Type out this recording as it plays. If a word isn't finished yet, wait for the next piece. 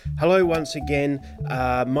Hello once again,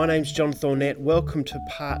 my name's John Thornett. Welcome to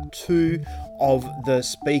part 2 of the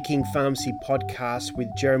Speaking Pharmacy podcast with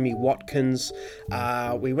Jeremy Watkins.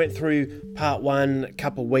 We went through part 1 a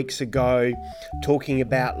couple of weeks ago, talking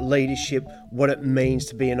about leadership, what it means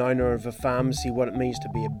to be an owner of a pharmacy, what it means to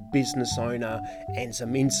be a business owner, and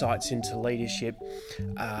some insights into leadership.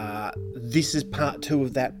 This is part 2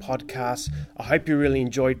 of that podcast. I hope you really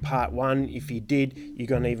enjoyed part 1. If you did, you're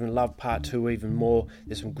going to even love part 2 even more.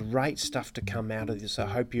 There's some great stuff to come out of this. I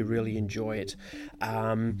hope you really enjoy it.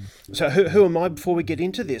 So who am I before we get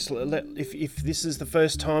into this? If this is the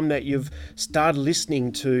first time that you've started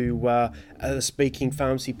listening to the Speaking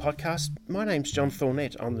Pharmacy podcast, my name's John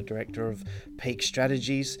Thornett. I'm the director of Peak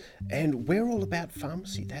Strategies, and we're all about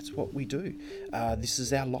pharmacy. That's what we do. This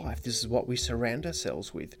is our life. This is what we surround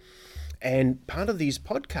ourselves with. And part of these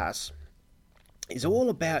podcasts is all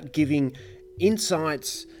about giving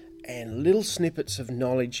insights and little snippets of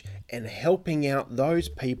knowledge and helping out those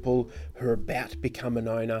people who are about to become an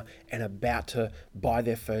owner and about to buy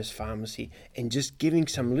their first pharmacy, and just giving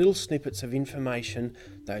some little snippets of information,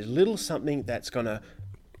 those little something that's going to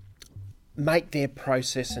make their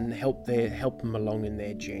process and help them along in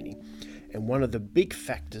their journey. And one of the big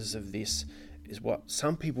factors of this is what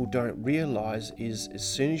some people don't realize is as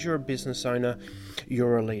soon as you're a business owner,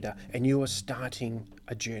 you're a leader and you are starting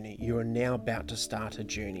a journey. You are now about to start a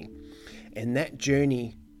journey. And that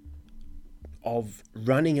journey of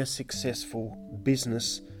running a successful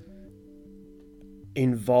business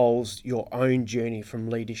involves your own journey from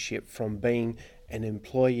leadership, from being an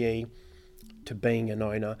employee to being an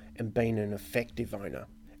owner and being an effective owner.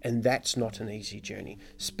 And that's not an easy journey.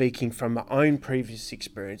 Speaking from my own previous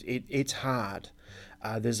experience, it's hard.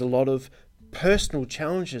 There's a lot of personal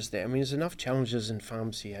challenges there. I mean, there's enough challenges in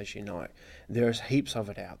pharmacy, as you know. There's heaps of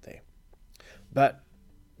it out there. But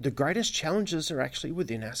the greatest challenges are actually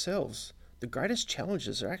within ourselves. The greatest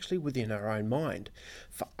challenges are actually within our own mind.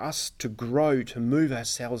 For us to grow, to move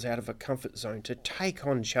ourselves out of a comfort zone, to take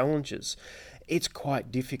on challenges, it's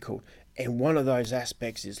quite difficult. And one of those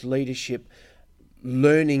aspects is leadership,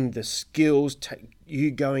 learning the skills,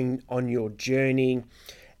 you going on your journey,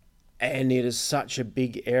 and it is such a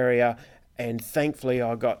big area. And thankfully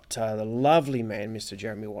I got the lovely man, Mr.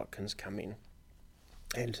 Jeremy Watkins, come in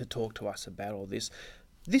and to talk to us about all this.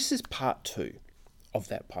 This is part 2 of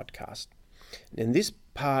that podcast. In this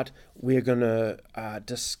part, we're going to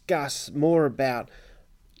discuss more about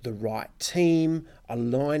the right team,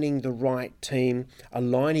 aligning the right team,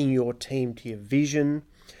 aligning your team to your vision,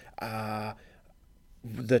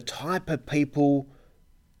 the type of people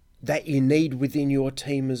that you need within your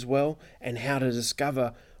team as well, and how to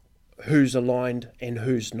discover who's aligned and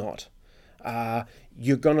who's not.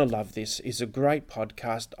 You're going to love this. It's a great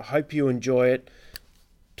podcast. I hope you enjoy it.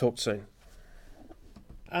 Talk soon.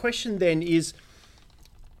 Question then is,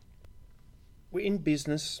 we're in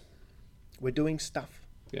business, we're doing stuff,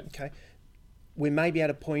 okay? We may be at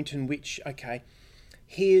a point in which, okay,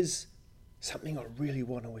 here's something I really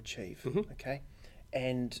want to achieve, okay?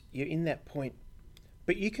 And you're in that point,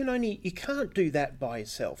 but you can't do that by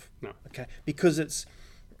yourself, okay? Because it's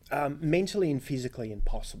mentally and physically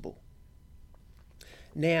impossible.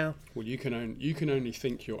 Now, well, you can only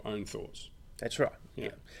think your own thoughts. That's right.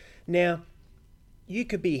 Yeah. Now, you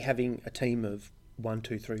could be having a team of 1,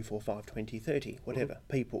 2, 3, 4, 5, 20, 30, whatever,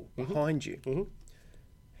 people behind you.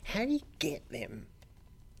 How do you get them?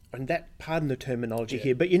 And that, pardon the terminology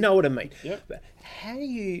here, but you know what I mean. But how do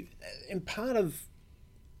you, and part of,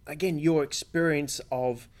 again, your experience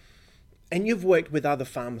of, and you've worked with other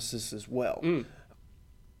pharmacists as well,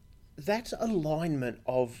 that alignment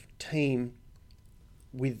of team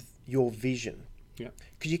with your vision.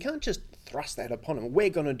 Because you can't just thrust that upon them.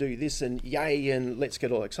 We're going to do this and yay, and let's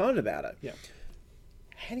get all excited about it.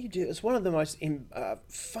 How do you do it? It's one of the most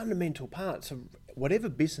fundamental parts of whatever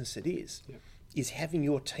business it is having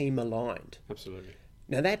your team aligned. Absolutely.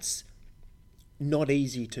 Now, that's not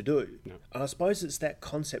easy to do. No. And I suppose it's that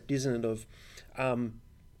concept, isn't it, of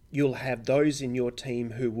you'll have those in your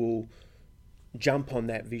team who will jump on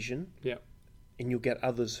that vision. And you'll get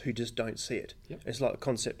others who just don't see it. It's like the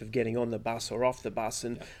concept of getting on the bus or off the bus,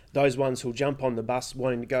 and those ones who'll jump on the bus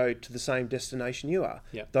wanting to go to the same destination you are.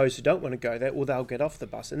 Those who don't want to go there, well, they'll get off the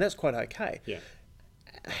bus, and that's quite okay.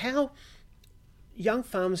 How, young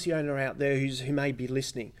pharmacy owner out there who may be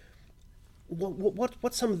listening,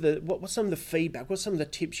 what's some of the feedback? What's some of the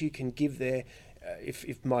tips you can give there,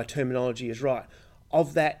 if my terminology is right,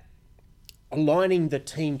 of that aligning the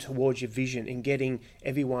team towards your vision and getting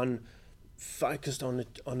everyone focused on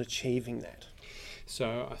achieving that?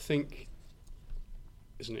 So I think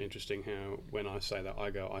isn't it interesting how when I say that,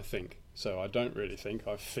 I go, I think. So I don't really think,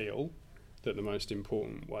 I feel that the most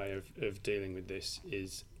important way of dealing with this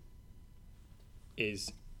is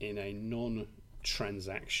in a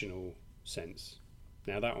non-transactional sense.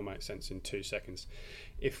 Now that will make sense in 2 seconds.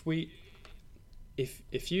 If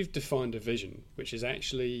you've defined a vision, which is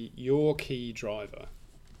actually your key driver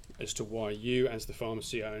as to why you as the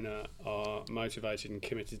pharmacy owner are motivated and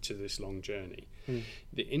committed to this long journey,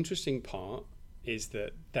 the interesting part is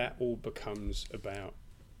that all becomes about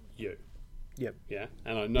you. Yep. Yeah.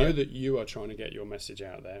 And I know that you are trying to get your message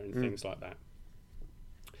out there and things like that.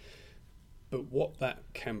 But what that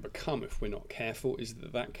can become, if we're not careful, is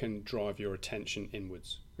that can drive your attention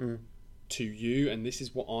inwards to you. And this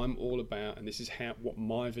is what I'm all about. And this is what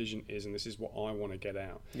my vision is. And this is what I want to get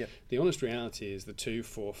out. Yep. The honest reality is the 2,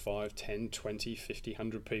 4, 5, 10, 20, 50,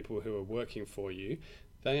 100 people who are working for you,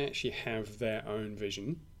 they actually have their own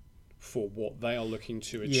vision for what they are looking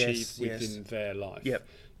to achieve within their life. Yep.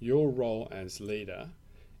 Your role as leader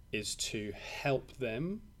is to help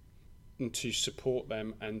them and to support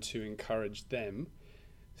them and to encourage them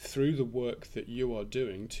through the work that you are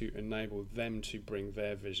doing to enable them to bring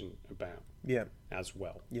their vision about as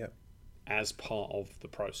well, as part of the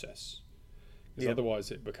process. Because otherwise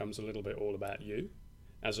it becomes a little bit all about you,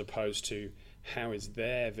 as opposed to how is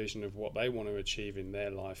their vision of what they want to achieve in their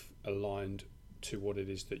life aligned to what it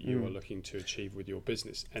is that you are looking to achieve with your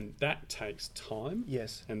business. And that takes time.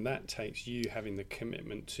 Yes. And that takes you having the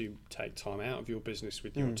commitment to take time out of your business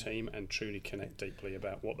with your team and truly connect deeply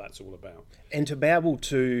about what that's all about. And to be able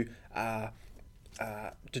to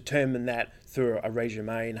determine that through a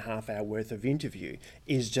resume and half-hour worth of interview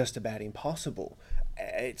is just about impossible.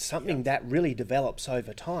 It's something that really develops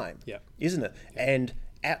over time, isn't it? And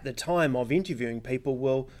at the time of interviewing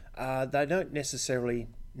people, they don't necessarily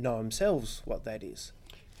know themselves what that is.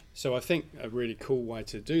 So I think a really cool way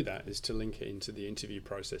to do that is to link it into the interview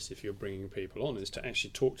process. If you're bringing people on, is to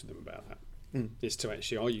actually talk to them about that. Is to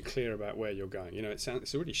actually, are you clear about where you're going? You know, it's a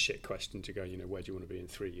really shit question to go, you know, where do you want to be in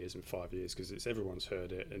 3 years and 5 years? Because everyone's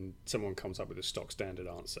heard it and someone comes up with a stock standard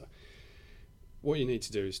answer. What you need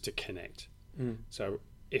to do is to connect. So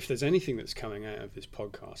if there's anything that's coming out of this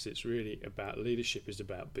podcast, it's really about leadership is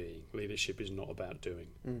about being. Leadership is not about doing.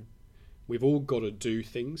 We've all got to do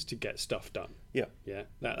things to get stuff done.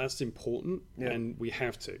 That's important, and we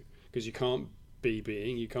have to, because you can't be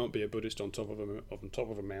being. You can't be a Buddhist on top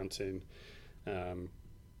of a mountain, and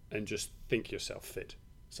just think yourself fit.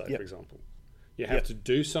 So, for example, you have to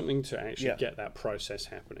do something to actually get that process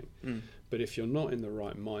happening. But if you're not in the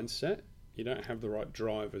right mindset, you don't have the right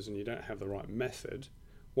drivers, and you don't have the right method,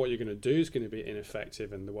 what you're going to do is going to be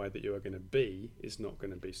ineffective, and the way that you are going to be is not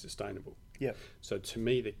going to be sustainable. So to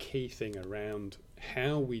me, the key thing around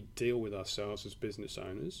how we deal with ourselves as business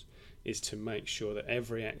owners is to make sure that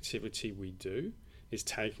every activity we do is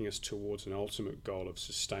taking us towards an ultimate goal of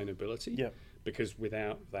sustainability. Because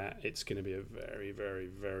without that, it's going to be a very, very,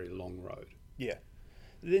 very long road.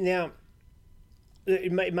 Now,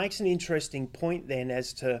 it makes an interesting point then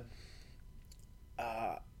as to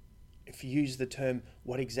if you use the term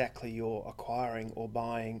what exactly you're acquiring or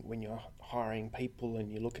buying when you're hiring people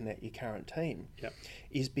and you're looking at your current team,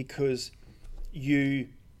 is because you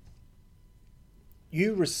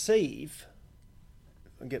receive,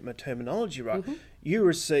 I'll get my terminology right, you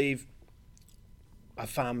receive a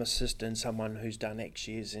pharmacist and someone who's done X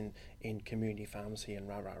years in community pharmacy and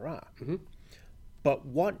But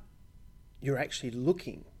what you're actually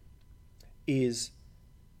looking is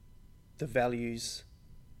the values,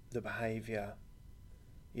 the behaviour.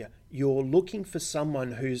 You're looking for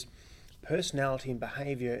someone whose personality and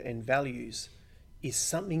behaviour and values is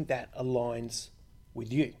something that aligns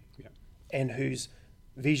with you, and whose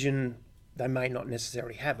vision, they may not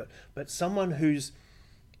necessarily have it, but someone who's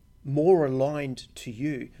more aligned to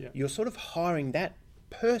you. You're sort of hiring that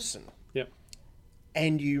person,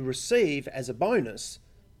 and you receive as a bonus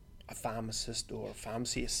a pharmacist or a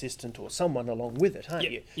pharmacy assistant or someone along with it, aren't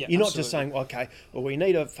you? You're not just saying, okay, well, we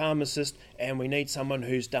need a pharmacist and we need someone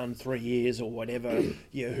who's done 3 years or whatever,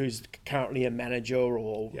 who's currently a manager,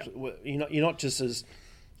 or you're not just as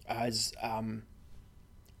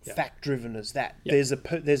fact driven as that. There's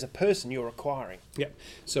a person you're acquiring.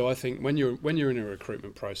 So I think when you're in a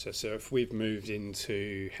recruitment process, so if we've moved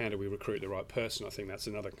into how do we recruit the right person, I think that's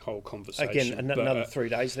another whole conversation. Again, another 3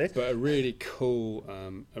 days there. But a really cool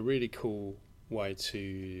way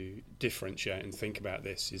to differentiate and think about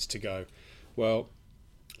this is to go, well,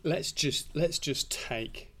 let's just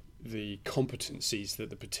take the competencies that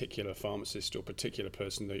the particular pharmacist or particular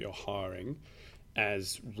person that you're hiring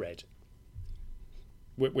as read.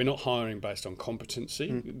 we're not hiring based on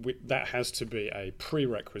competency. That has to be a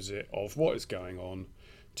prerequisite of what is going on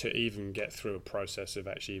to even get through a process of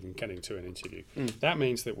actually even getting to an interview. That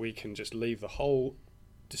means that we can just leave the whole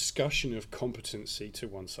discussion of competency to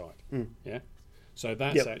one side. Yeah. So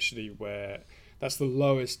that's actually where that's the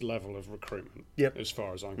lowest level of recruitment, as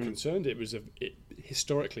far as I'm concerned.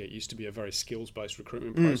 Historically, it used to be a very skills-based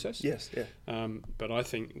recruitment process. Yes, but I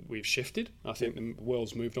think we've shifted. I think the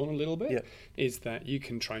world's moved on a little bit. Is that you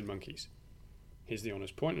can train monkeys? Here's the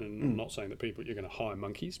honest point, and I'm not saying that you're going to hire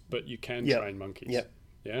monkeys, but you can train monkeys.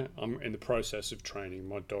 Yeah, I'm in the process of training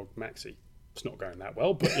my dog Maxie. It's not going that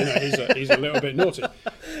well, but he's a little bit naughty.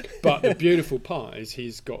 But the beautiful part is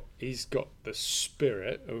he's got the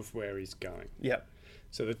spirit of where he's going. Yeah.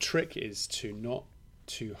 So the trick is to not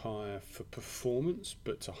to hire for performance,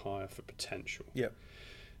 but to hire for potential. Yeah.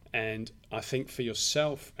 And I think for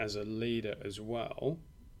yourself as a leader as well,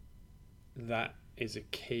 that is a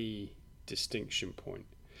key distinction point.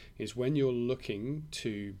 Is when you're looking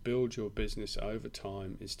to build your business over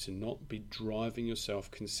time, is to not be driving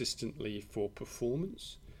yourself consistently for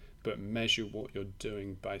performance, but measure what you're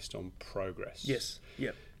doing based on progress. Yes.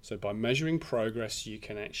 Yeah. So by measuring progress, you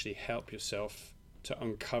can actually help yourself to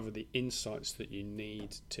uncover the insights that you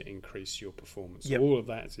need to increase your performance. So all of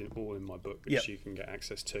that is all in my book, which you can get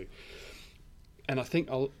access to. And I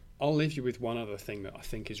think I'll leave you with one other thing that I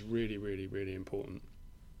think is really, really, really important,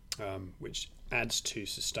 which adds to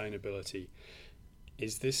sustainability,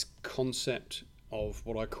 is this concept of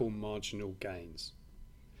what I call marginal gains.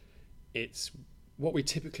 It's what we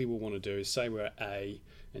typically will want to do is say we're at A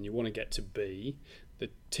and you want to get to B. The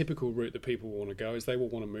typical route that people want to go is they will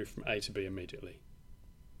want to move from A to B immediately.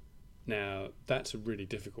 Now, that's a really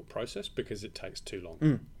difficult process because it takes too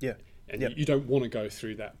long. And you don't want to go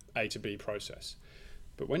through that A to B process.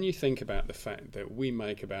 But when you think about the fact that we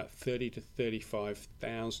make about 30 to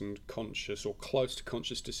 35,000 conscious or close to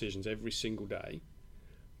conscious decisions every single day,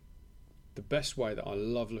 the best way that I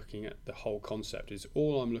love looking at the whole concept is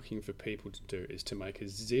all I'm looking for people to do is to make a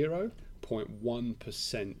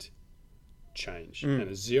 0.1% change and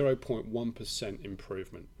a 0.1%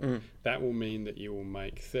 improvement. That will mean that you will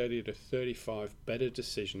make 30 to 35 better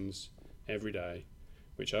decisions every day,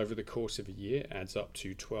 which over the course of a year adds up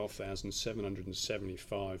to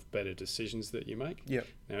 12,775 better decisions that you make. Now,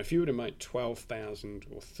 if you were to make 12,000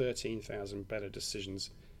 or 13,000 better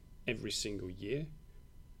decisions every single year,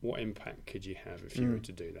 what impact could you have if you were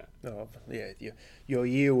to do that? Your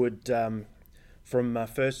year would, from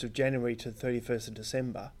 1st of January to 31st of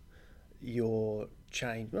December, your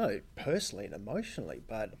change, not personally and emotionally,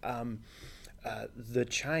 but the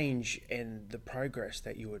change and the progress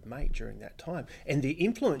that you would make during that time and the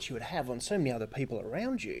influence you would have on so many other people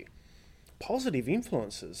around you, positive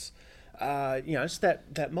influences, it's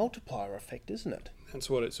that multiplier effect, isn't it? That's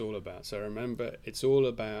what it's all about. So remember, it's all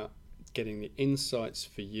about getting the insights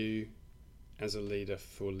for you as a leader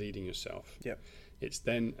for leading yourself. It's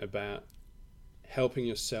then about helping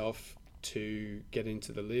yourself to get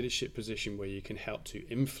into the leadership position where you can help to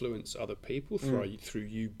influence other people through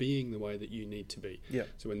you being the way that you need to be.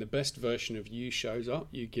 So when the best version of you shows up,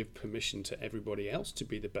 you give permission to everybody else to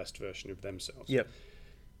be the best version of themselves.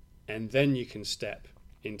 And then you can step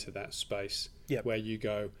into that space where you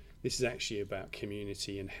go, this is actually about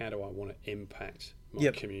community and how do I want to impact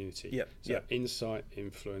my community. So insight,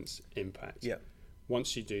 influence, impact.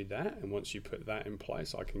 Once you do that and once you put that in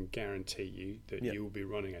place, I can guarantee you that you will be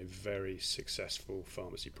running a very successful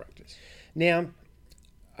pharmacy practice. Now,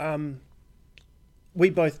 we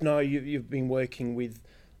both know you've been working with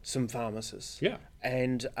some pharmacists.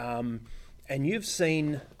 And you've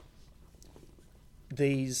seen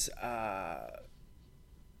these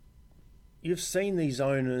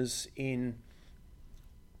owners in,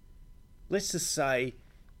 let's just say,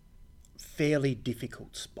 fairly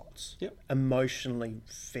difficult spots, emotionally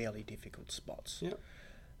fairly difficult spots.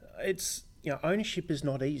 It's, ownership is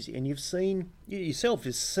not easy, and you yourself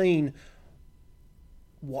have seen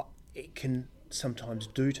what it can sometimes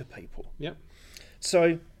do to people.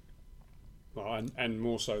 So, well, and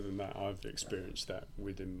more so than that, I've experienced that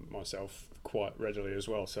within myself quite readily as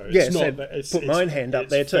well. So it's not that it's put my own hand up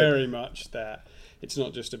there too. Very much that it's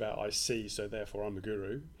not just about I see, so therefore I'm a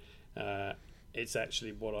guru. It's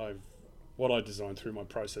actually what I design through my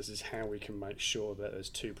process is how we can make sure that there's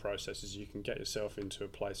two processes. You can get yourself into a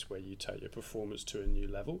place where you take your performance to a new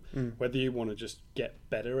level, whether you want to just get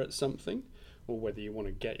better at something or whether you want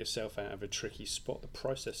to get yourself out of a tricky spot. The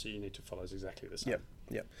process that you need to follow is exactly the same.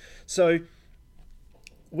 So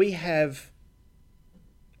we have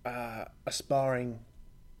aspiring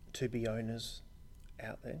to be owners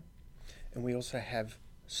out there, and we also have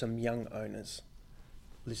some young owners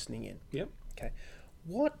listening in. Yep. Okay.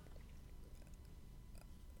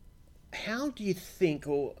 How do you think,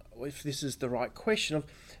 or if this is the right question, of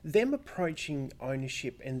them approaching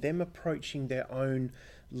ownership and them approaching their own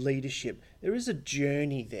leadership? There is a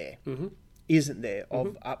journey there, isn't there,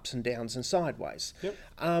 of ups and downs and sideways. Yep.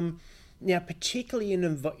 Now, particularly in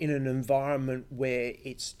an environment where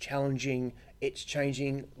it's challenging, it's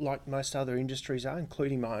changing like most other industries are,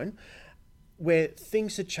 including my own, where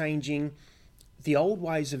things are changing, the old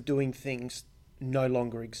ways of doing things no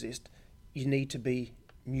longer exist. You need to be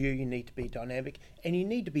new, you need to be dynamic, and you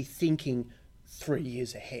need to be thinking 3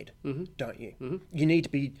 years ahead, don't you? You need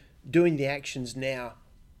to be doing the actions now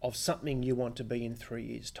of something you want to be in 3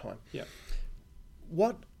 years' time. Yeah.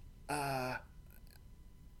 What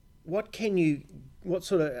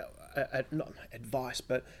sort of not advice,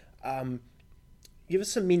 but give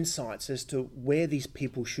us some insights as to where these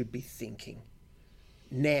people should be thinking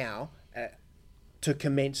now to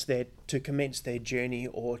commence their journey,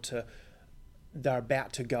 or they're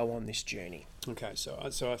about to go on this journey. Okay, so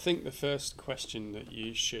I think the first question that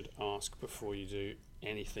you should ask before you do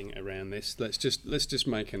anything around this, let's just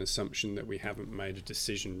make an assumption that we haven't made a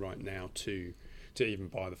decision right now to even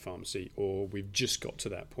buy the pharmacy, or we've just got to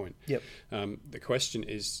that point. Yep. The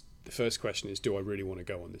first question is, do I really want to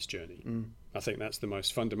go on this journey? I think that's the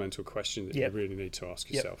most fundamental question that you really need to ask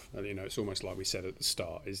yourself. And, it's almost like we said at the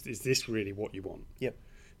start, is this really what you want? Yep.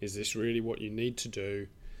 Is this really what you need to do?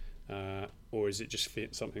 Or is it just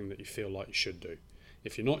something that you feel like you should do?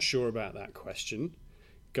 If you're not sure about that question,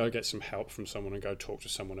 go get some help from someone and go talk to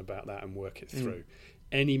someone about that and work it through.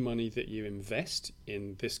 Any money that you invest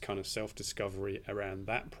in this kind of self-discovery around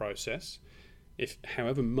that process, if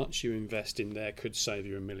however much you invest in there, could save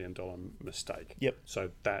you $1 million mistake. Yep. So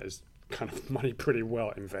that is kind of money pretty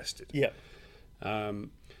well invested. Yep. The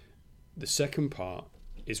second part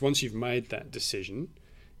is, once you've made that decision,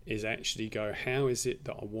 is actually go, how is it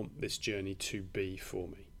that I want this journey to be for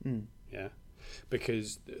me? Yeah.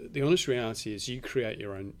 Because the honest reality is, you create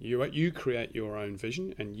your own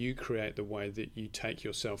vision, and you create the way that you take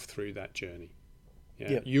yourself through that journey.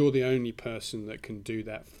 Yeah? Yep. You're the only person that can do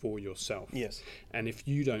that for yourself. Yes. And if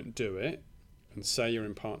you don't do it, and say you're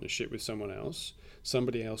in partnership with someone else,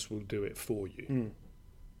 somebody else will do it for you.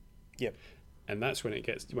 Yep. And that's when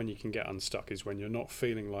you can get unstuck, is when you're not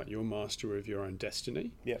feeling like you're master of your own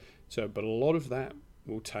destiny. Yep. So, but a lot of that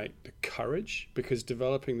will take the courage, because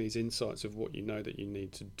developing these insights of what you know that you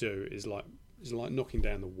need to do is like knocking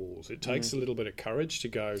down the walls. It takes a little bit of courage to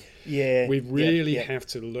go, we really have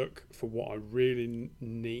to look for what I really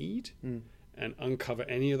need and uncover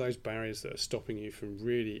any of those barriers that are stopping you from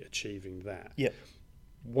really achieving that. Yep.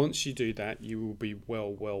 Once you do that, you will be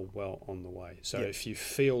well on the way. So if you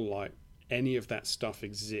feel like any of that stuff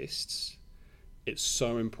exists, it's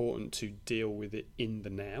so important to deal with it in the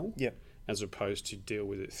now, as opposed to deal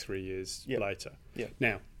with it 3 years later.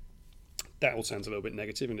 Now, that all sounds a little bit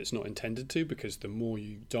negative, and it's not intended to, because the more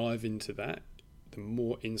you dive into that, the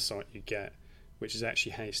more insight you get, which is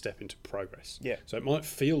actually how you step into progress. So it might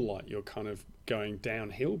feel like you're kind of going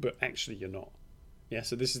downhill, but actually you're not.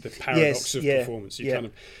 So this is the paradox of performance.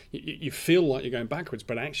 You feel like you're going backwards,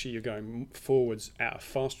 but actually you're going forwards at a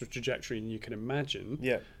faster trajectory than you can imagine.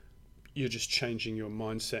 You're just changing your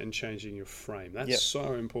mindset and changing your frame. That's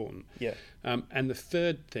so important. And the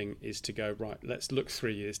third thing is to go, right, let's look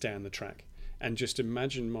 3 years down the track and just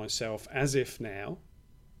imagine myself as if now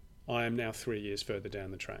I am now 3 years further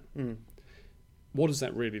down the track. What does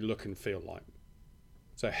that really look and feel like?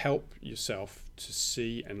 So help yourself to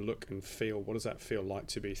see and look and feel, what does that feel like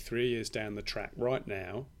to be 3 years down the track right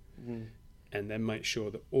now? And then make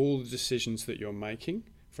sure that all the decisions that you're making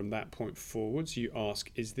from that point forwards, you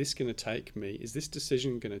ask, is this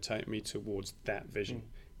decision going to take me towards that vision?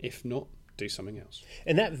 If not, do something else.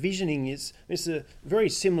 And that visioning it's a very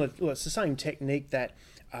similar, it's the same technique that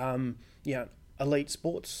elite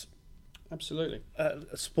sports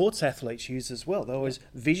sports athletes use as well. They're always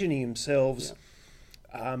visioning themselves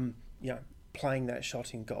playing that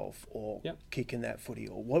shot in golf, or kicking that footy,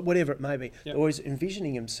 or whatever it may be. They're always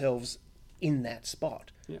envisioning themselves in that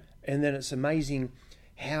spot. And then it's amazing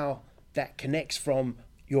how that connects from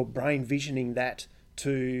your brain visioning that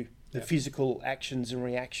to the physical actions and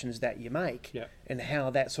reactions that you make, and how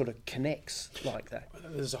that sort of connects like that.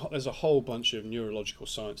 There's a whole bunch of neurological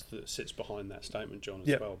science that sits behind that statement, John,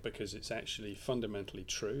 as well, because it's actually fundamentally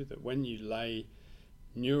true that when you lay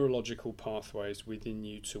neurological pathways within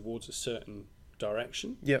you towards a certain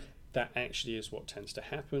direction, that actually is what tends to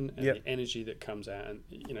happen, and the energy that comes out.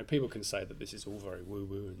 And people can say that this is all very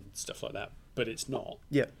woo-woo and stuff like that, but it's not.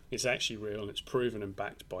 It's actually real, and it's proven and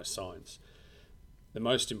backed by science. The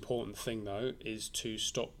most important thing, though, is to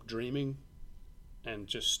stop dreaming and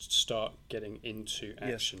just start getting into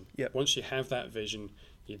action. Yep. Once you have that vision,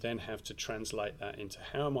 you then have to translate that into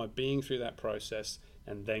how am I being through that process,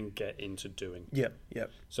 and then get into doing. Yep.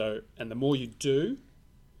 So, and the more you do,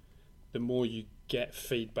 the more you get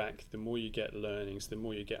feedback, the more you get learnings, the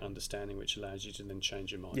more you get understanding, which allows you to then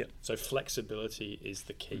change your mind. Yep. So flexibility is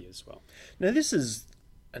the key as well. Now, this is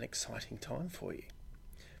an exciting time for you,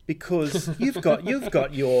 because you've got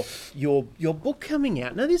your book coming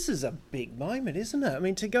out. Now, this is a big moment, isn't it? I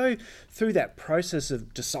mean, to go through that process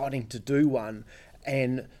of deciding to do one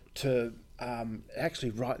and to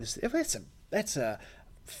actually write this, that's a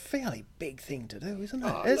fairly big thing to do, isn't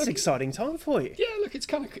it? It's an exciting time for you. Yeah, look, it's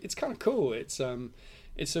kind of cool. It's been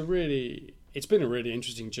a really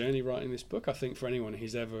interesting journey writing this book. I think for anyone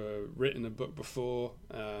who's ever written a book before,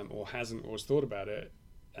 or hasn't, or has thought about it,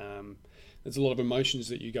 there's a lot of emotions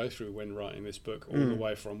that you go through when writing this book, all the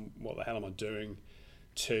way from what the hell am I doing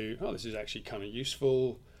to, oh, this is actually kind of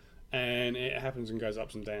useful. And it happens and goes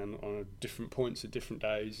ups and down on different points at different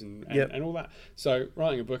days and all that. So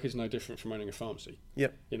writing a book is no different from running a pharmacy.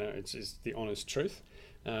 Yep. You know, it's the honest truth.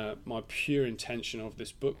 My pure intention of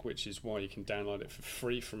this book, which is why you can download it for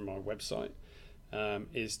free from my website,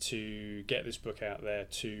 is to get this book out there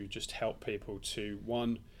to just help people to,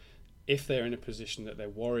 one, if they're in a position that they're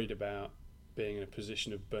worried about being in a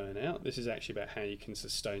position of burnout, this is actually about how you can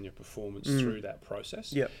sustain your performance through that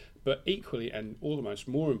process. Yep. But equally and almost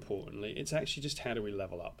more importantly, it's actually just how do we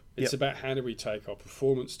level up? It's about how do we take our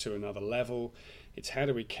performance to another level? It's how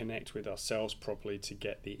do we connect with ourselves properly to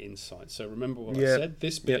get the insight? So remember what I said,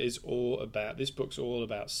 this book's all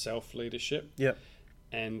about self-leadership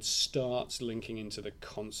and starts linking into the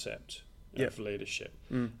concept of leadership.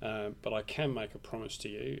 But I can make a promise to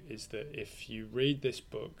you is that if you read this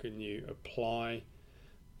book and you apply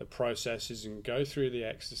the processes and go through the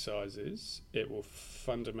exercises, it will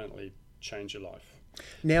fundamentally change your life.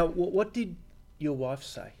 Now, what did your wife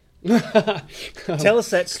say? Tell us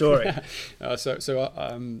that story.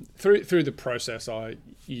 Through the process, I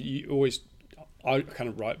kind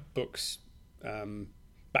of write books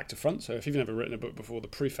back to front. So if you've never written a book before, the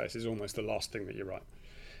preface is almost the last thing that you write.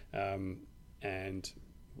 And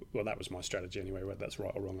well, that was my strategy anyway. Whether that's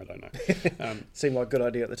right or wrong, I don't know. Seemed like a good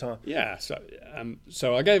idea at the time. Yeah.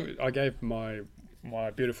 So I gave my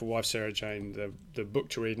beautiful wife Sarah Jane the book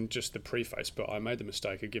to read and just the preface, but I made the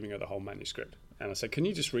mistake of giving her the whole manuscript. And I said, "Can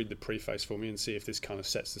you just read the preface for me and see if this kind of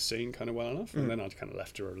sets the scene kind of well enough?" And then I kind of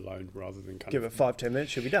left her alone rather than give it 5-10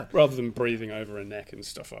 minutes, she'll be done. Rather than breathing over her neck and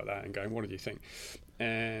stuff like that and going, "What did you think?"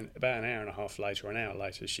 And about an hour and a half later, or an hour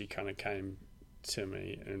later, she kind of came to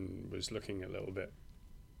me and was looking a little bit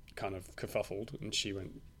kind of kerfuffled, and she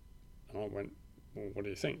went, and I went, "Well, what do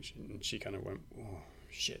you think?" And she kind of went, "Oh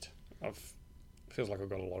shit, feels like I've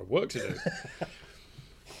got a lot of work to do."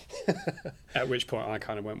 At which point I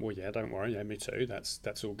kind of went, "Well, yeah, don't worry, yeah, me too.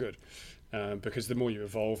 That's all good," because the more you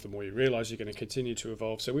evolve, the more you realise you're going to continue to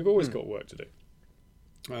evolve. So we've always got work to do.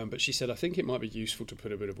 But she said, "I think it might be useful to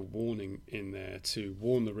put a bit of a warning in there to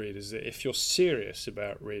warn the readers that if you're serious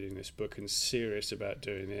about reading this book and serious about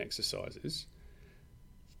doing the exercises,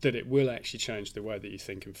 that it will actually change the way that you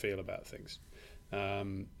think and feel about things.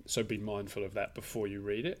 So be mindful of that before you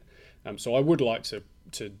read it." So I would like to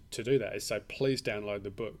do that, is say, please download the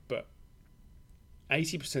book. But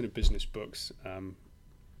 80% of business books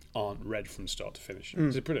aren't read from start to finish.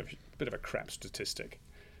 It's a bit of a crap statistic.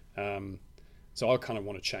 So I kind of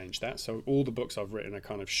want to change that. So all the books I've written are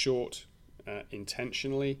kind of short,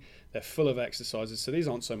 intentionally. They're full of exercises. So these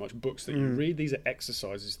aren't so much books that you read. These are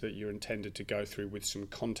exercises that you're intended to go through with some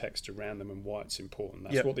context around them and why it's important.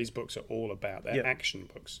 That's what these books are all about. They're action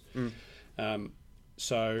books.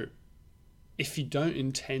 So if you don't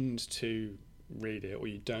intend to read it or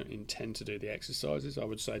you don't intend to do the exercises, I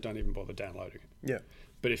would say don't even bother downloading it. Yeah.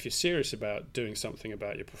 But if you're serious about doing something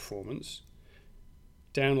about your performance,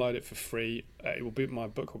 download it for free. My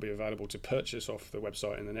book will be available to purchase off the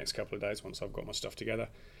website in the next couple of days once I've got my stuff together.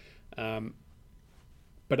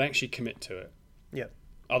 But actually commit to it. Yeah.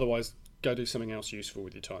 Otherwise, go do something else useful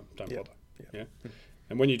with your time. Don't bother. Yeah.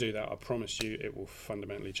 And when you do that, I promise you, it will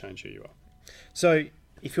fundamentally change who you are. So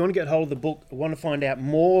if you want to get hold of the book, want to find out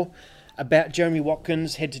more about Jeremy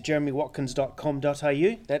Watkins, head to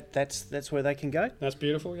jeremywatkins.com.au. That's where they can go. That's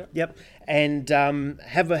beautiful, yeah. Yep. And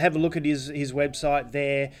have a look at his website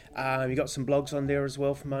there. You got some blogs on there as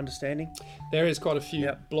well, from my understanding. There is quite a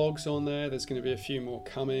few blogs on there. There's going to be a few more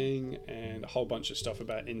coming, and a whole bunch of stuff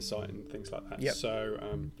about insight and things like that. Yep. So,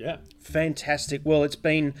 yeah. Fantastic. Well, it's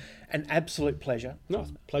been an absolute pleasure. No,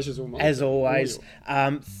 pleasure's all mine. As always.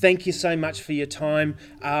 Thank you so much for your time.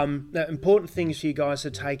 The important things for you guys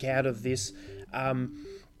to take out of this,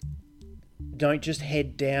 don't just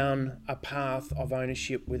head down a path of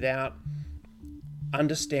ownership without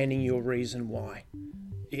understanding your reason why.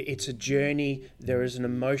 It's a journey. There is an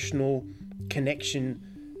emotional connection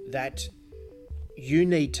that you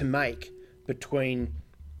need to make between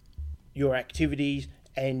your activities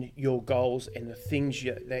and your goals and the things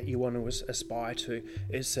that you want to aspire to.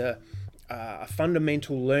 It's a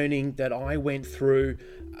fundamental learning that I went through.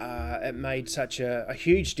 It made such a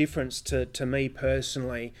huge difference to me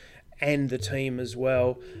personally and the team as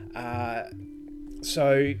well.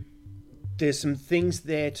 So there's some things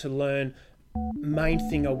there to learn. Main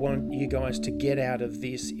thing I want you guys to get out of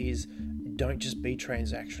this is don't just be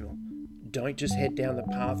transactional. Don't just head down the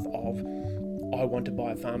path of I want to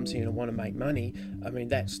buy a pharmacy and I want to make money. I mean,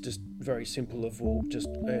 that's just very simple of, well, just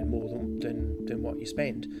earn more than what you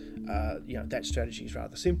spend. That strategy is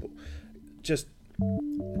rather simple. Just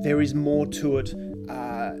there is more to it.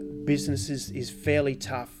 Business is fairly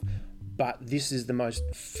tough, but this is the most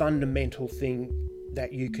fundamental thing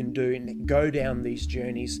that you can do, and go down these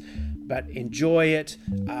journeys, but enjoy it.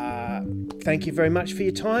 Thank you very much for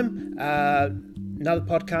your time. Another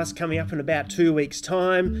podcast coming up in about 2 weeks'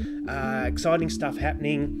 time. Exciting stuff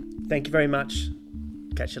happening. Thank you very much.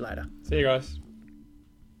 Catch you later. See you guys.